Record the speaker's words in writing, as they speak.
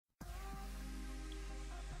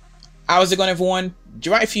How's it going, everyone?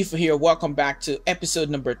 Dry FIFA here. Welcome back to episode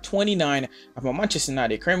number 29 of my Manchester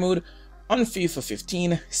United career mode on FIFA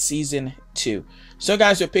 15 Season 2. So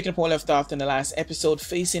guys, we're picking up where we left off in the last episode,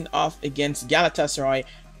 facing off against Galatasaray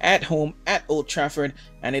at home at Old Trafford,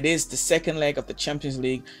 and it is the second leg of the Champions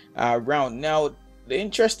League round. Now, the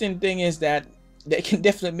interesting thing is that they can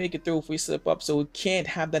definitely make it through if we slip up, so we can't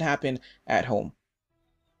have that happen at home.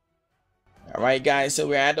 Alright guys, so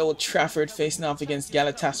we're at Old Trafford facing off against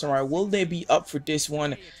Galatasaray. Will they be up for this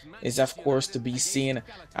one is of course to be seen.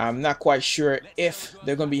 I'm not quite sure if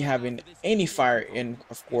they're going to be having any fire in,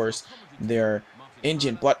 of course, their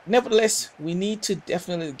engine. But nevertheless, we need to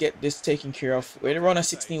definitely get this taken care of. We're in the round of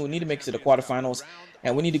 16. We need to make it to the quarterfinals.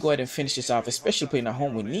 And we need to go ahead and finish this off, especially playing at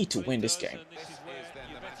home. We need to win this game.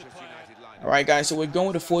 Alright guys, so we're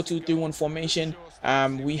going with a 4-2-3-1 formation.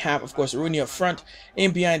 We have, of course, Rooney up front,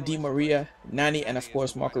 in behind Di Maria, Nani, and of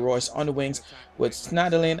course Marco Reus on the wings, with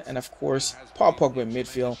Schneiderlin and of course Paul Pogba in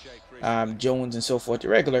midfield, Jones and so forth, the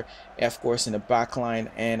regular, of course, in the back line,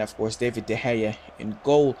 and of course David De Gea in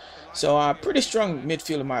goal. So pretty strong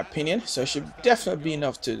midfield in my opinion, so it should definitely be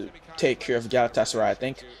enough to take care of Galatasaray, I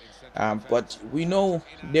think. But we know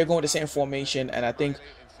they're going the same formation, and I think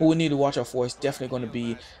who we need to watch out for is definitely going to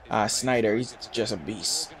be Snyder. He's just a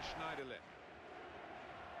beast.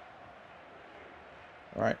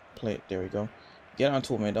 All right, play it. There we go. Get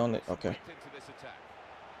onto it, man. Don't let. Okay.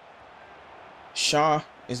 Shaw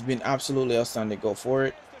has been absolutely outstanding. Go for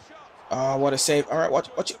it. Oh, what a save. All right, watch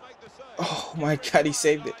it. Oh my God, he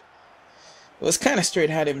saved it. It was kind of straight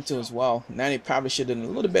ahead of him too as well. Nani probably should have done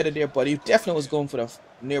a little better there, but he definitely was going for the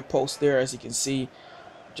near post there, as you can see.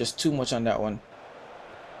 Just too much on that one.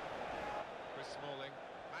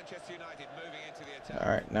 All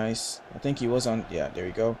right, nice. I think he was on. Yeah, there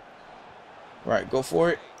you go. Right, go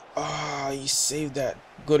for it. Oh, he saved that.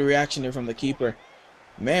 Good reaction there from the keeper.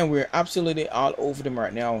 Man, we're absolutely all over them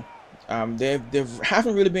right now. They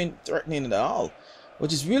haven't really been threatening at all,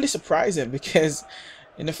 which is really surprising because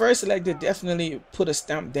in the first leg they definitely put a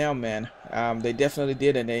stamp down, man. They definitely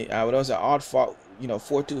did, and they it was an odd fought,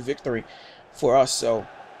 4-2 victory for us. So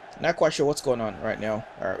not quite sure what's going on right now.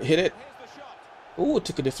 All right, hit it. Ooh,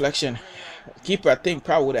 took a deflection. Keeper, I think,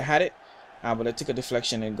 probably would have had it. But it took a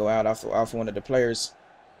deflection and go out after one of the players.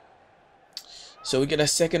 So we get a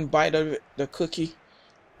second bite of the cookie.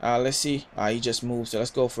 Let's see. He just moved. So let's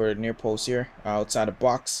go for a near post here. Outside the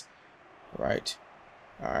box. Right.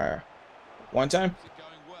 One time.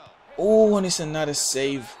 Oh, and it's another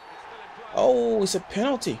save. Oh, it's a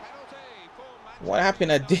penalty. What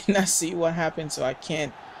happened? I did not see what happened, so I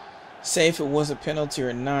can't say if it was a penalty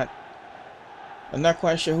or not. I'm not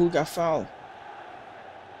quite sure who got fouled.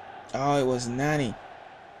 Oh, it was Nani.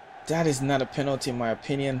 That is not a penalty in my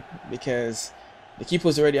opinion because the keeper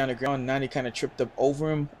was already on the ground. Nani kind of tripped up over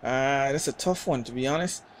him. That's a tough one, to be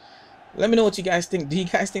honest. Let me know what you guys think. Do you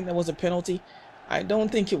guys think that was a penalty? I don't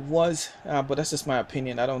think it was, but that's just my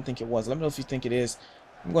opinion. I don't think it was. Let me know if you think it is.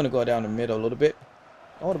 I'm going to go down the middle a little bit.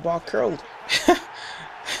 Oh, the ball curled.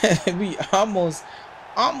 We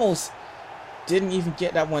almost didn't even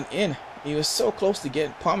get that one in. He was so close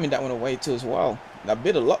to palming that one away too as well. A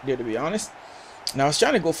bit of luck there, to be honest. Now I was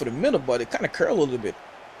trying to go for the middle, but it kind of curled a little bit.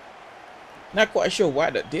 Not quite sure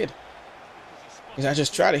why that did, because I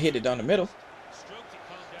just tried to hit it down the middle.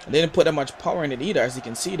 I didn't put that much power in it either, as you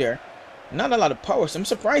can see there. Not a lot of power, so I'm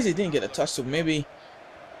surprised he didn't get a touch. So maybe,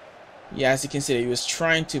 yeah, as you can see, he was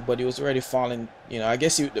trying to, but he was already falling. I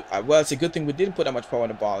guess well, it's a good thing we didn't put that much power on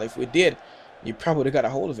the ball. If we did, you probably would have got a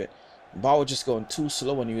hold of it. The ball was just going too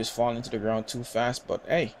slow and he was falling to the ground too fast. But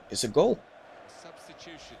hey, it's a goal.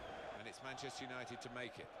 Substitution, and it's Manchester United to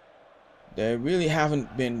make it. They really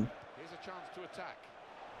haven't been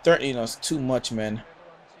threatening us too much, man.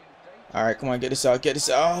 All right, come on, get this out, get this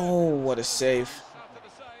out. Oh, what a save.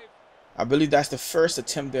 I believe that's the first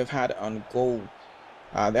attempt they've had on goal.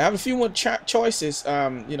 They have a few more choices,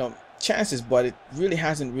 chances, but it really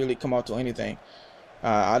hasn't really come out to anything.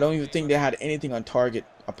 I don't even think they had anything on target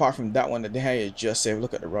apart from that one that they had just saved.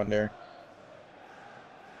 Look at the run there.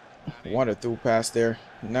 What a through pass there.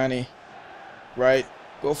 Nani. Right.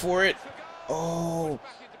 Go for it. Oh.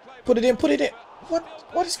 Put it in. Put it in.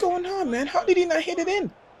 What is going on, man? How did he not hit it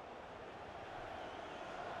in?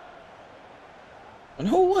 And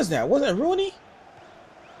who was that? Was it Rooney?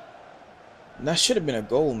 That should have been a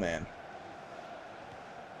goal, man.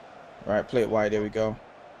 All right, play it wide. There we go. All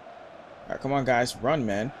right, come on, guys. Run,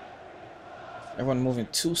 man. Everyone moving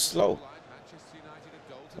too slow.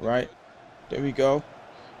 All right. There we go.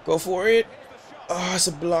 Go for it. Oh, it's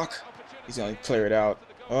a block. He's going to clear it out.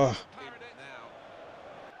 Oh.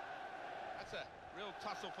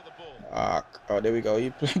 Oh, there we go. He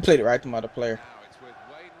played it right to my other player.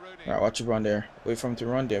 All right, watch you run there. Wait for him to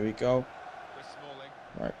run. There we go.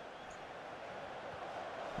 All right.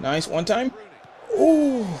 Nice. One time.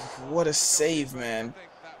 Ooh, what a save, man.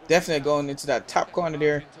 Definitely going into that top corner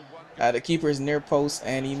there. The keeper is near post,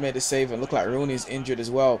 and he made a save. And look like Rooney is injured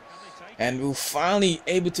as well. And we're finally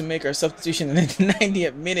able to make our substitution in the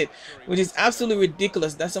 90th minute, which is absolutely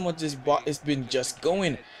ridiculous. That's how much this ball has been just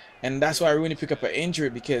going. And that's why I really picked up an injury,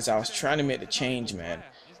 because I was trying to make the change, man.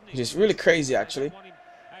 Which is really crazy, actually.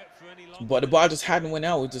 But the ball just hadn't went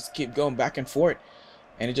out. We just keep going back and forth.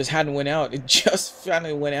 And it just hadn't went out. It just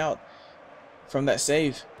finally went out from that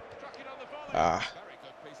save.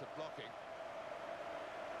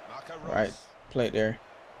 Right, play it there.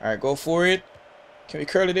 All right, go for it. Can we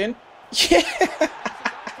curl it in? Yeah.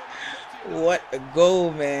 What a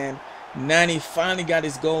goal, man. Nani finally got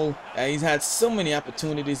his goal. He's had so many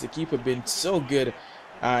opportunities. The keeper been so good,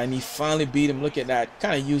 and he finally beat him. Look at that,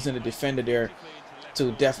 kind of using the defender there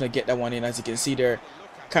to definitely get that one in. As you can see there,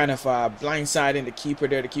 kind of blindsiding the keeper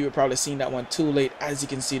there. The keeper probably seen that one too late. As you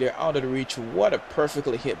can see there, out of the reach. What a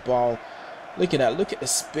perfectly hit ball. Look at that. Look at the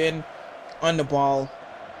spin on the ball,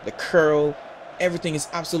 the curl. Everything is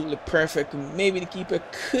absolutely perfect. Maybe the keeper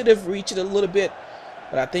could have reached it a little bit,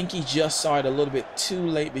 but I think he just saw it a little bit too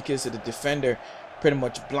late because of the defender pretty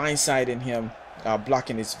much blindsiding him,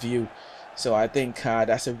 blocking his view. So I think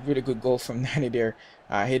that's a really good goal from Nani there,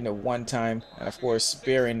 hitting it one time, and of course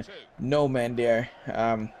sparing no man there.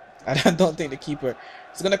 I don't think the keeper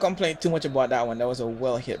is going to complain too much about that one. That was a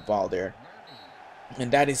well hit ball there. And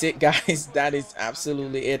that is it, guys. That is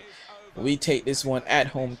absolutely it. We take this one at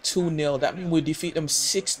home 2-0. That means we defeat them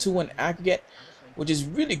 6-2 in aggregate, which is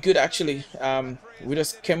really good, actually. We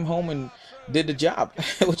just came home and did the job,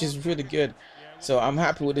 which is really good. So I'm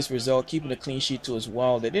happy with this result, keeping a clean sheet too as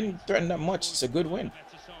well. They didn't threaten that much. It's a good win.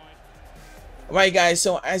 Alright, guys,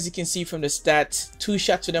 so as you can see from the stats, 2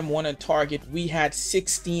 shots to them, 1 on target. We had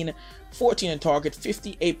 16, 14 on target,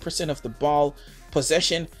 58% of the ball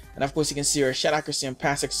possession. And of course, you can see our shot accuracy and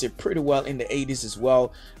pass accuracy pretty well in the 80s as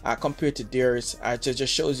well, compared to theirs. It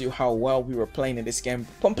just shows you how well we were playing in this game.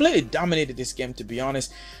 Completely dominated this game, to be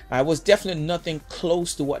honest. It was definitely nothing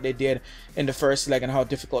close to what they did in the first leg and how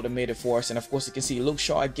difficult they made it for us. And of course, you can see Luke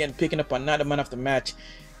Shaw again picking up another man of the match.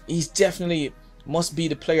 He's definitely must be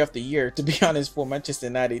the player of the year, to be honest, for Manchester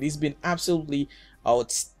United. He's been absolutely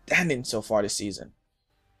outstanding so far this season.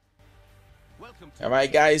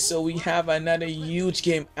 Alright, guys, so we have another huge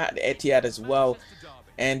game at the Etihad as well,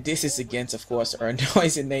 and this is against, of course, our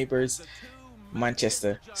noisy neighbors,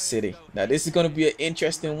 Manchester City. Now this is going to be an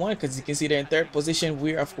interesting one, because you can see they're in 3rd position.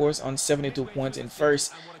 We're of course on 72 points in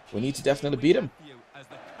 1st. We need to definitely beat them.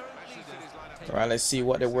 Alright, let's see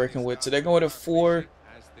what they're working with. So they're going with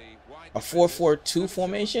a 4-4-2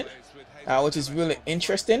 formation, which is really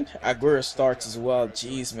interesting. Aguero starts as well.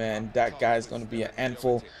 Jeez, man, that guy's going to be an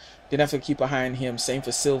handful. Then have to keep an eye on him. Same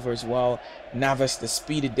for Silver as well. Navas, the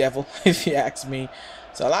speedy devil, if you ask me.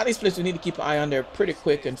 So a lot of these players we need to keep an eye on. They're pretty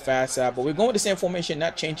quick and fast. But we're going with the same formation,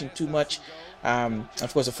 not changing too much.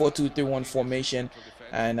 Of course, a 4-2-3-1 formation,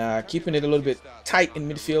 and keeping it a little bit tight in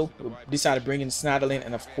midfield. We decided to bring in Sneijder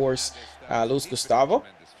and of course Luis Gustavo.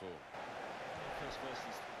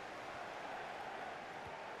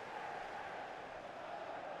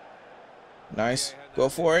 Nice. Go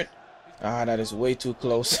for it. That is way too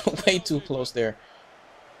close. Way too close there.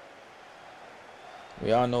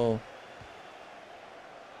 We all know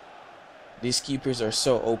these keepers are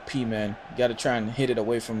so OP, man. You got to try and hit it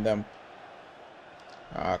away from them.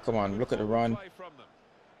 Come on, look at the run.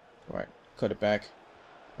 All right, cut it back.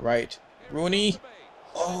 All right, Rooney.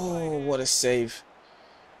 Oh, what a save.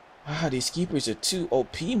 These keepers are too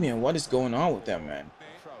OP, man. What is going on with them, man?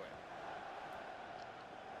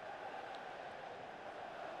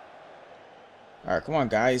 All right, come on,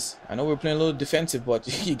 guys. I know we're playing a little defensive,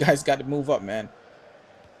 but you guys got to move up, man.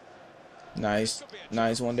 Nice.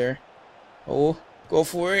 Nice one there. Oh, go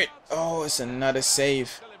for it. Oh, it's another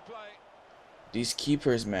save. These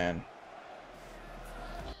keepers, man.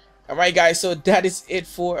 All right, guys. So that is it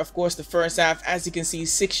for, of course, the first half. As you can see,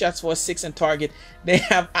 6 shots for 6 on target. They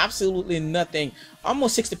have absolutely nothing.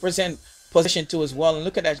 Almost 60% possession too as well. And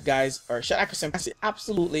look at that, guys. Our shot accuracy is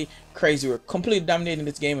absolutely crazy. We're completely dominating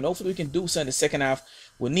this game, and hopefully we can do so in the second half.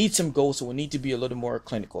 We need some goals, so we need to be a little more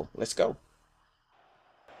clinical. Let's go.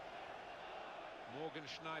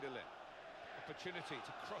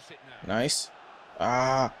 Nice.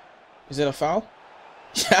 Is it a foul?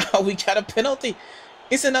 Yeah, we got a penalty.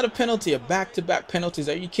 It's another penalty, a back-to-back penalties.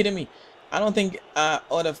 Are you kidding me? I don't think out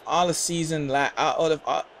of all the season, out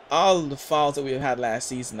of all the fouls that we have had last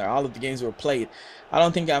season, or all of the games we were played, I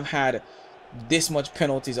don't think I've had this much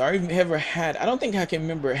penalties, or even ever had. I don't think I can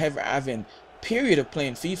remember ever having period of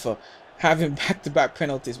playing FIFA having back-to-back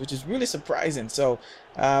penalties, which is really surprising. So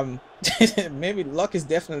maybe luck is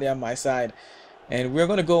definitely on my side, and we're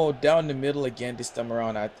gonna go down the middle again this time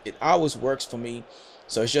around. It always works for me,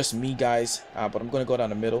 so it's just me, guys. But I'm gonna go down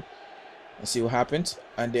the middle and see what happens.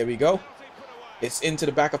 And there we go. It's into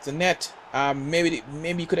the back of the net. Maybe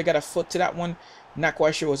you could have got a foot to that one. Not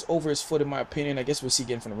quite sure. It was over his foot in my opinion. I guess we'll see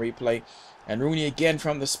again from the replay. And Rooney again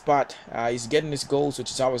from the spot. He's getting his goals,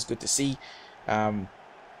 which is always good to see.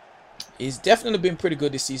 He's definitely been pretty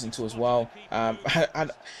good this season too as well.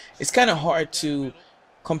 It's kind of hard to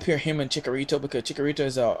compare him and Chicharito, because Chicharito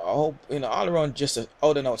is a whole, all around just an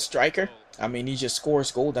out and out striker. I mean, he just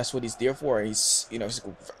scores goal. That's what he's there for. He's he's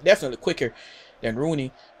definitely quicker than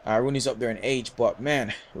Rooney. Rooney's up there in age, but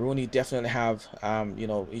man, Rooney definitely have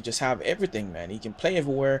he just have everything, man. He can play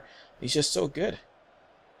everywhere. He's just so good.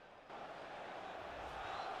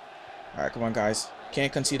 All right, come on, guys.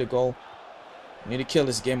 Can't concede a goal. We need to kill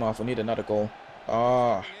this game off. We need another goal.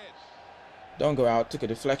 Ah, don't go out. Took a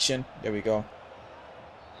deflection. There we go.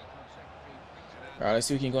 All right, let's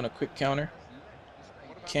see if we can go on a quick counter.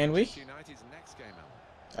 Can we?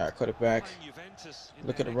 All right, cut it back.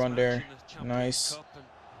 Look at the run there. Nice.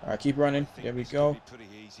 All right, keep running. There we go.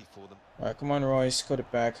 All right, come on, Royce. Cut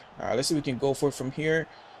it back. All right, let's see if we can go for it from here.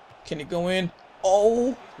 Can it go in?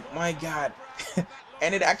 Oh, my God.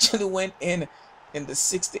 And it actually went in the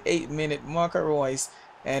 68-minute. Marco Royce.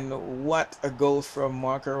 And what a goal from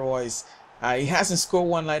Marco Royce. He hasn't scored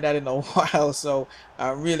one like that in a while, so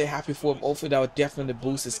I'm really happy for him. Hopefully that will definitely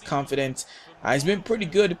boost his confidence. He's been pretty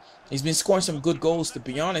good. He's been scoring some good goals, to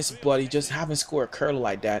be honest, but he just haven't scored a curler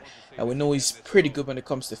like that. And we know he's pretty good when it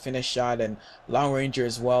comes to finish shot and long ranger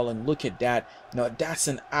as well. And look at that. That's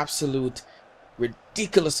an absolute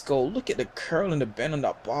ridiculous goal. Look at the curl and the bend on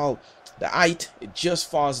that ball. The height, it just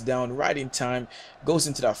falls down right in time, goes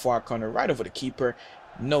into that far corner, right over the keeper.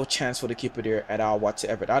 No chance for the keeper there at all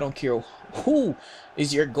whatsoever. I don't care who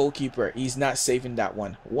is your goalkeeper. He's not saving that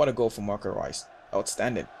one. What a goal from Marco Reus.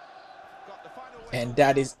 Outstanding. And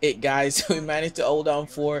that is it, guys. We managed to hold on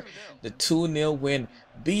for the 2-0 win,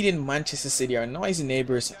 beating Manchester City, our noisy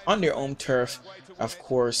neighbors, on their own turf, of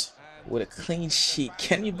course, with a clean sheet.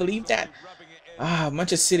 Can you believe that?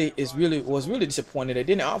 Manchester City was really disappointed. They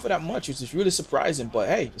didn't offer that much, which is really surprising, but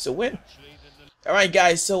hey, it's a win. Alright,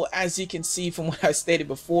 guys, so as you can see from what I stated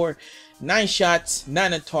before, 9 shots,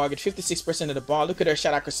 9 on target, 56% of the ball. Look at their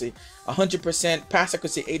shot accuracy, 100%, pass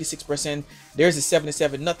accuracy, 86%. There's a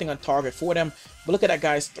 77, nothing on target for them. But look at that,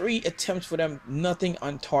 guys, 3 attempts for them, nothing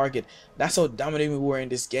on target. That's how dominating we were in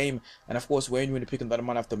this game. And of course, Wayne Rooney picking the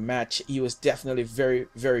man of the match. He was definitely very,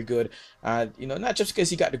 very good. Not just because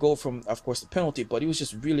he got the goal from, of course, the penalty, but he was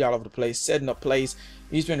just really all over the place, setting up plays.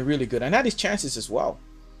 He's been really good and had his chances as well.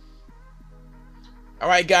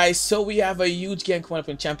 Alright, guys, so we have a huge game coming up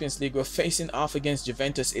in Champions League. We're facing off against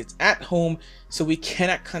Juventus. It's at home, so we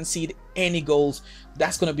cannot concede any goals.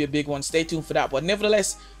 That's going to be a big one. Stay tuned for that. But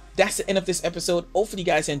nevertheless, that's the end of this episode. Hopefully you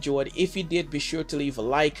guys enjoyed. If you did, be sure to leave a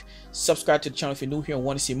like, subscribe to the channel if you're new here and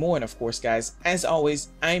want to see more. And of course, guys, as always,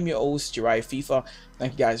 I'm your host, Jirai FIFA.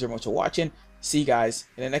 Thank you guys very much for watching. See you guys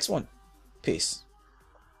in the next one. Peace.